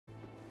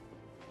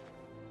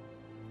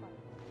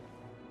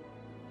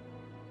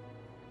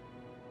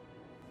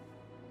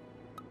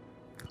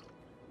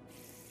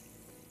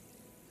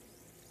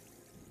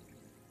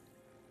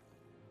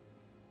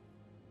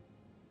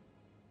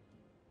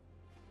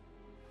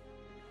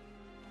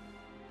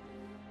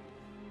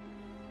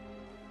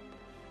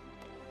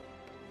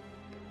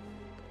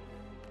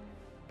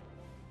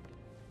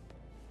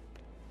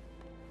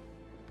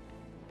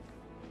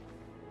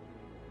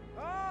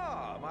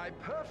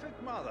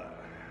perfect mother.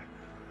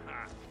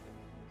 Ah,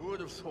 who would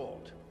have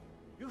thought?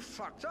 You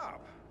fucked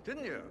up,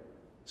 didn't you?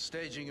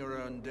 Staging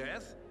your own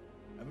death?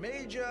 A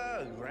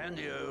major,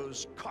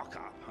 grandiose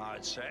cock-up,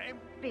 I'd say.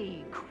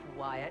 Be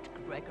quiet,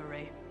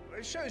 Gregory.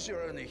 It shows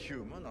you're only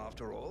human,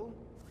 after all.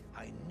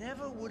 I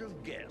never would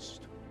have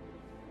guessed.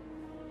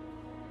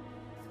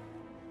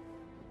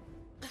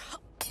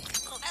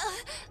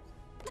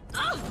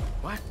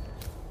 What?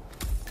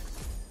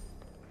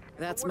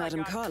 That's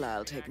Madame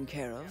Carlisle taken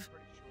care of.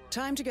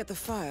 Time to get the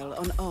file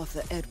on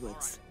Arthur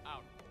Edwards.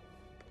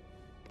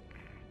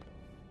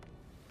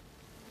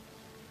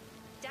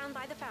 Down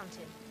by the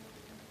fountain.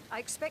 I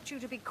expect you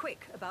to be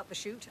quick about the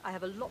shoot. I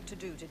have a lot to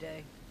do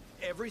today.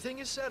 Everything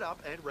is set up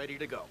and ready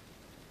to go.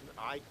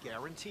 I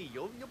guarantee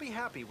you'll be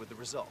happy with the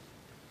result.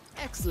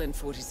 Excellent,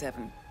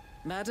 47.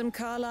 Madame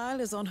Carlisle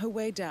is on her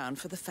way down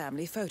for the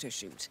family photo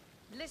shoot.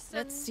 Listen,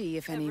 Let's see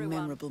if any everyone.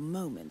 memorable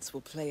moments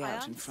will play I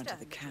out in front of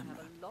the understand camera.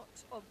 you have a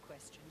lot of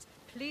questions.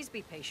 Please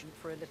be patient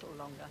for a little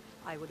longer.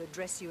 I will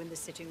address you in the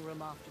sitting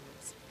room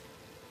afterwards.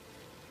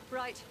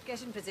 Right,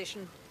 get in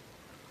position.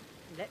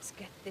 Let's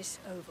get this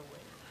over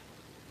with.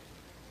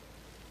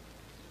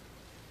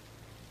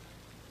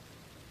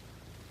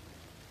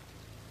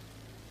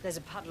 There's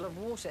a puddle of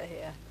water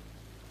here.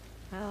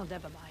 Well,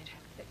 never mind.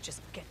 Let's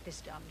just get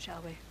this done,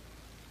 shall we?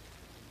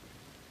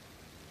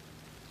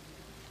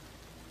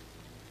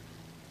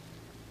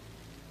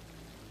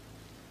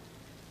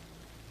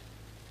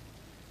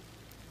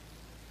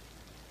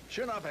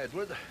 Chin up,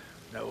 Edward.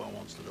 No one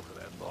wants to look at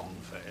that long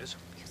face.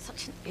 You're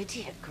such an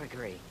idiot,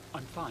 Gregory.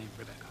 I'm fine,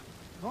 Rebecca.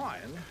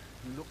 Fine.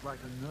 You look like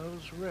a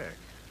nervous wreck.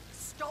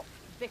 Stop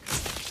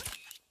bickering.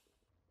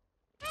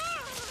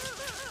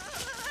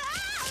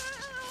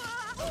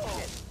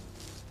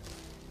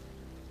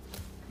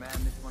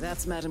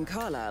 That's Madame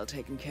Carlisle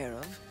taken care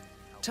of.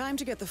 Time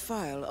to get the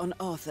file on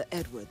Arthur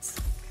Edwards.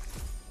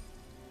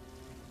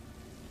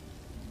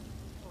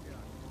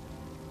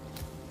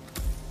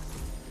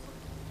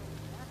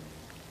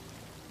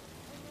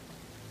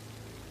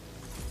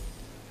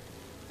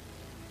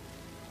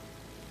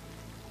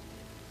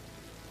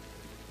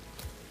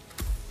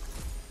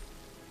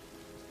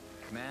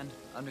 Command,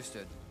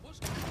 understood.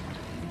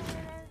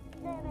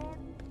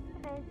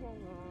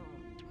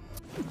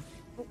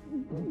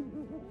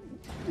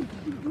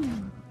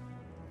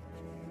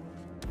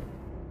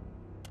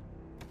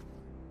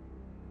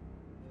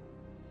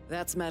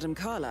 That's Madame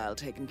Carlisle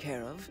taken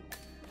care of.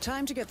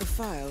 Time to get the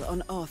file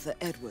on Arthur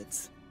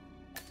Edwards.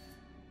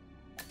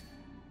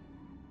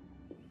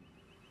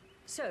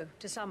 So,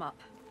 to sum up,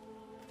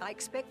 I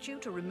expect you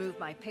to remove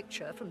my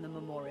picture from the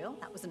memorial.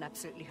 That was an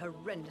absolutely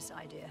horrendous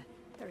idea.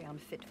 Very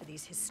unfit for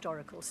these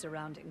historical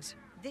surroundings.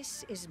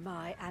 This is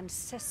my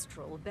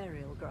ancestral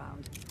burial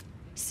ground.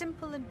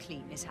 Simple and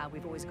clean is how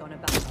we've always gone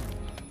about it.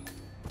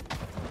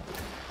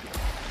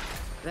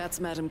 That's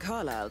Madame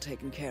Carlisle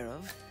taken care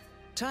of.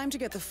 Time to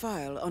get the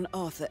file on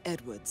Arthur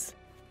Edwards.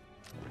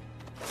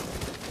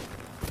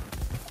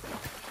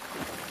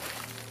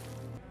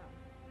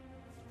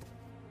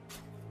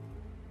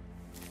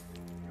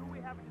 Do we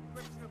have a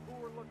description of who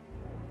we're looking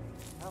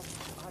for? Oh,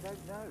 I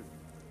don't know.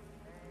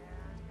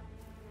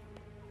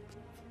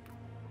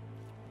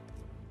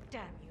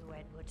 Damn you,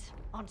 Edwards.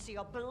 Answer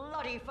your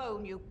bloody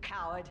phone, you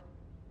coward.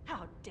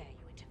 How dare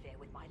you interfere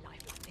with my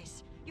life like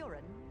this? You're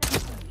a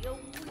nasty, a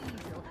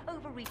weasel,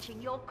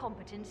 overreaching your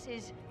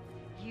competences.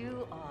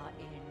 You are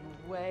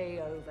in way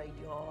over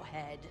your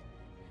head,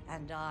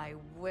 and I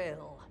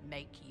will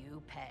make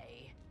you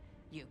pay.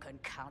 You can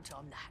count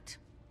on that.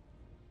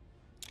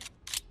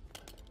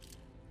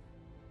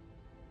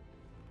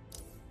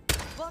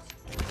 What?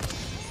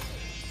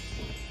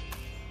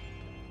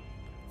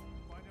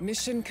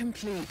 Mission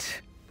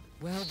complete.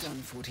 Well done,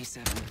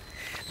 47.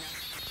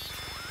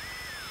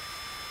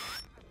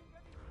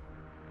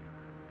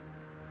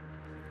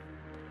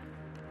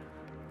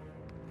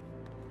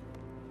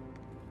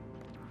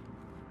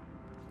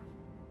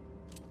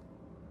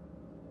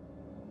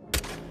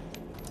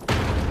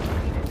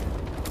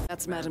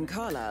 That's Madame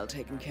Carlisle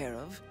taken care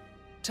of.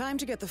 Time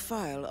to get the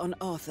file on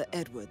Arthur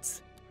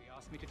Edwards. He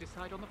asked me to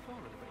decide on the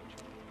floral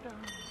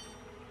arrangement.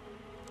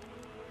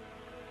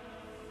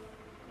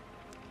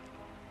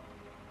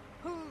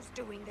 Who's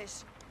doing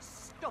this?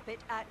 Stop it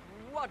at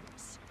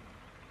once!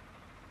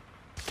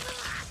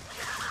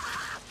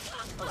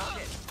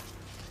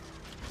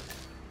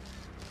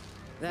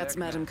 That's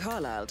Madame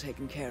Carlisle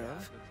taken care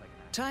of.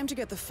 Time to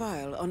get the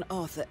file on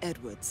Arthur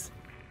Edwards.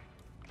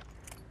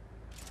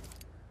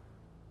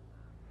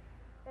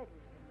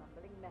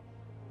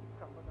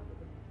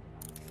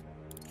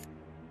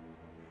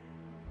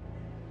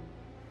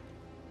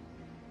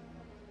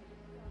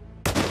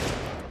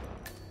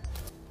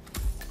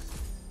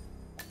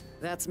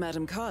 That's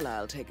Madame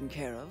Carlisle taken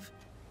care of.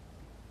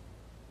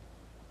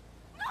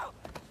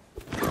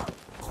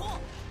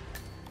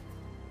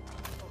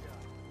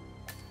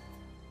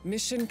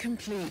 Mission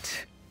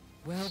complete.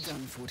 Well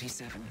done,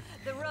 47.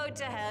 The road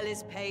to hell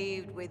is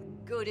paved with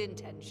good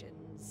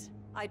intentions.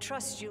 I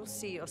trust you'll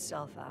see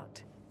yourself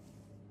out.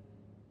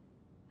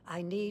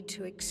 I need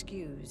to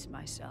excuse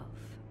myself.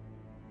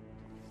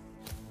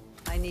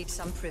 I need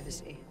some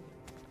privacy.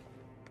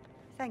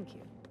 Thank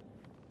you.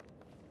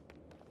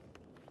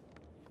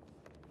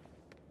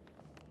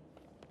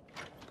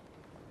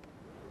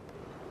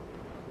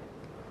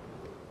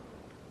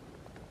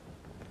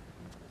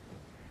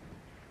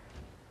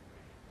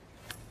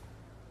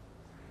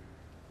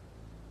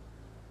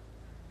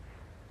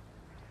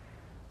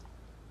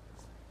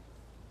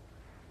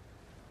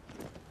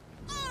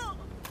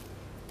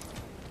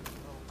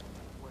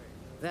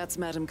 That's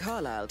Madame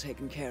Carlisle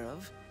taken care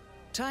of.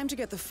 Time to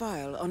get the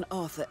file on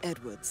Arthur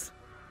Edwards.